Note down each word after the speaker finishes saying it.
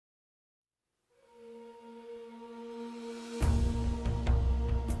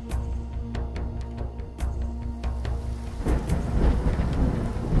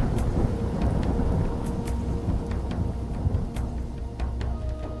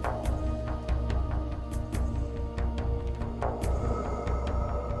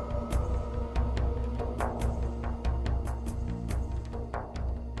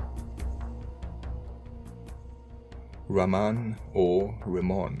Rammon or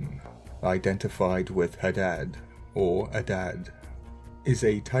Rimmon, identified with Hadad or Adad, is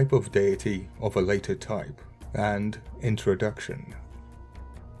a type of deity of a later type and introduction.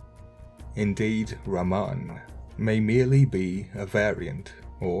 Indeed, Rammon may merely be a variant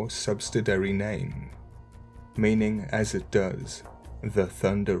or subsidiary name, meaning as it does, the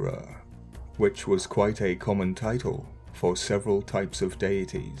Thunderer, which was quite a common title for several types of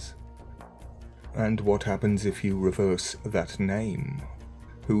deities. And what happens if you reverse that name?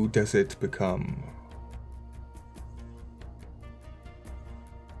 Who does it become?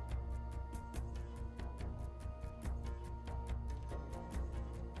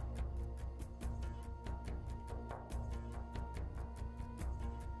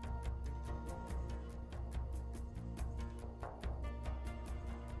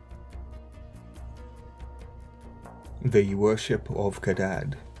 The worship of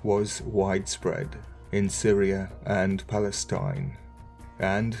Hadad was widespread in Syria and Palestine,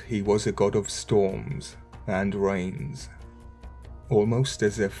 and he was a god of storms and rains, almost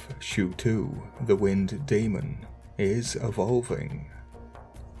as if Shu-Tu, the wind demon, is evolving.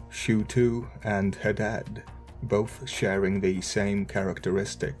 Shu-Tu and Hadad, both sharing the same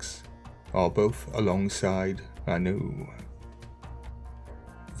characteristics, are both alongside Anu.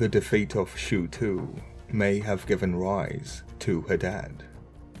 The defeat of Shu-Tu may have given rise to Hadad,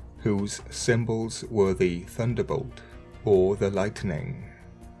 whose symbols were the thunderbolt or the lightning,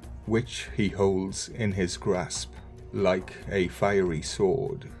 which he holds in his grasp like a fiery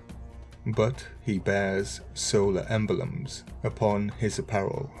sword, but he bears solar emblems upon his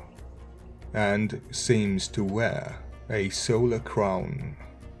apparel, and seems to wear a solar crown.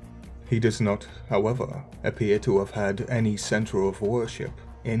 He does not, however, appear to have had any center of worship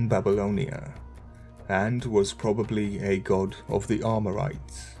in Babylonia, and was probably a god of the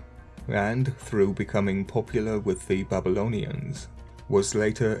Amorites, and through becoming popular with the Babylonians, was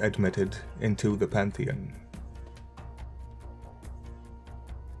later admitted into the pantheon.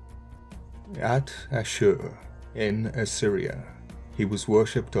 At Iškur, in Assyria, he was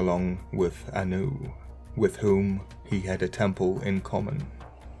worshipped along with Anu, with whom he had a temple in common.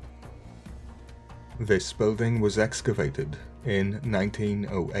 This building was excavated in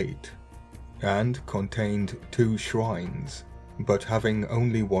 1908, and contained 2 shrines, but having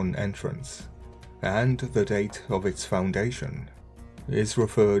only one entrance, and the date of its foundation is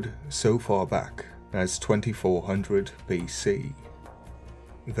referred so far back as 2400 BC.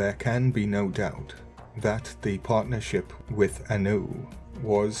 There can be no doubt that the partnership with Anu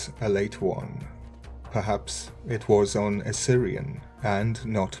was a late one. Perhaps it was on Assyrian and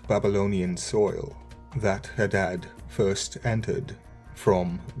not Babylonian soil that Hadad first entered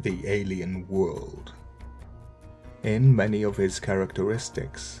from the alien world. In many of his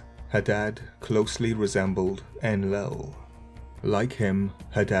characteristics, Hadad closely resembled Enlil. Like him,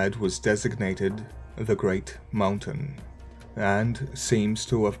 Hadad was designated the Great Mountain, and seems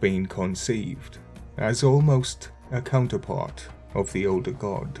to have been conceived as almost a counterpart of the older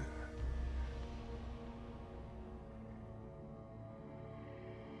god.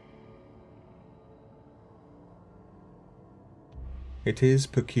 It is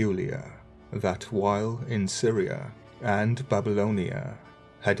peculiar that while in Syria and Babylonia,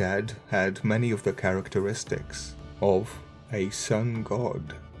 Hadad had many of the characteristics of a sun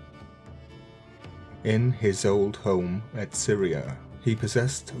god. In his old home at Syria, he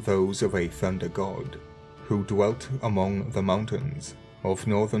possessed those of a thunder god, who dwelt among the mountains of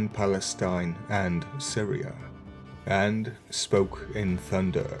northern Palestine and Syria, and spoke in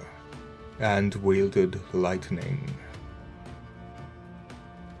thunder, and wielded lightning.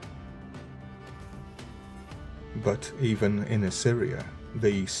 But even in Assyria,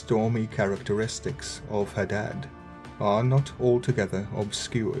 the stormy characteristics of Hadad are not altogether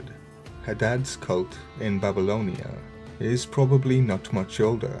obscured. Hadad's cult in Babylonia is probably not much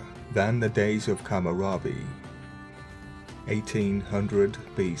older than the days of Hammurabi, 1800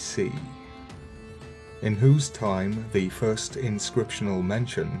 BC, in whose time the first inscriptional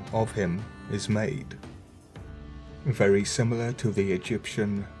mention of him is made. Very similar to the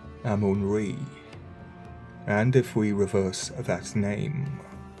Egyptian Amun-Re. And if we reverse that name,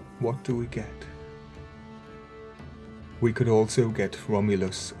 what do we get? We could also get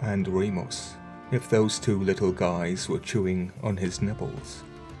Romulus and Remus, if those 2 little guys were chewing on his nipples.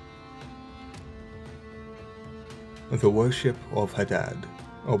 The worship of Hadad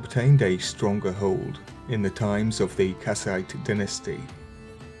obtained a stronger hold in the times of the Kassite dynasty,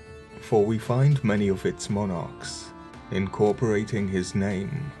 for we find many of its monarchs incorporating his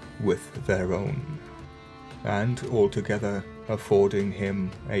name with their own, and altogether affording him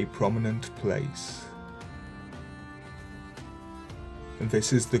a prominent place.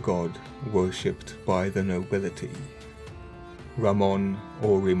 This is the god worshipped by the nobility. Rammon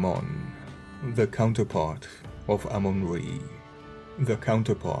or Rimmon, the counterpart of Amun-Re, the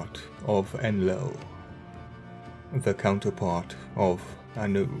counterpart of Enlil, the counterpart of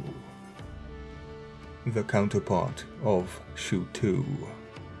Anu, the counterpart of Shu-Tu,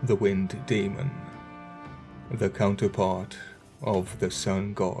 the wind demon, the counterpart of the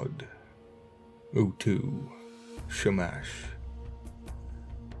sun god, Utu, Shamash,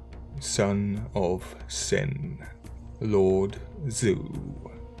 son of Sin, Lord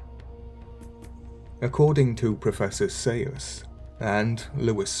Zu. According to Professor Sayers and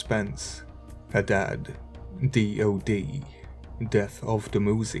Lewis Spence, Hadad, DOD, Death of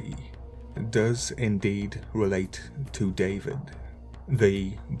Dumuzi, does indeed relate to David,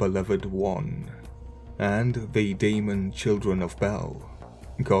 the beloved one, and the demon children of Bel,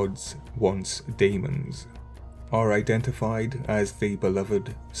 gods once demons, are identified as the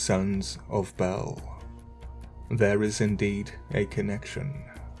beloved sons of Bel. There is indeed a connection.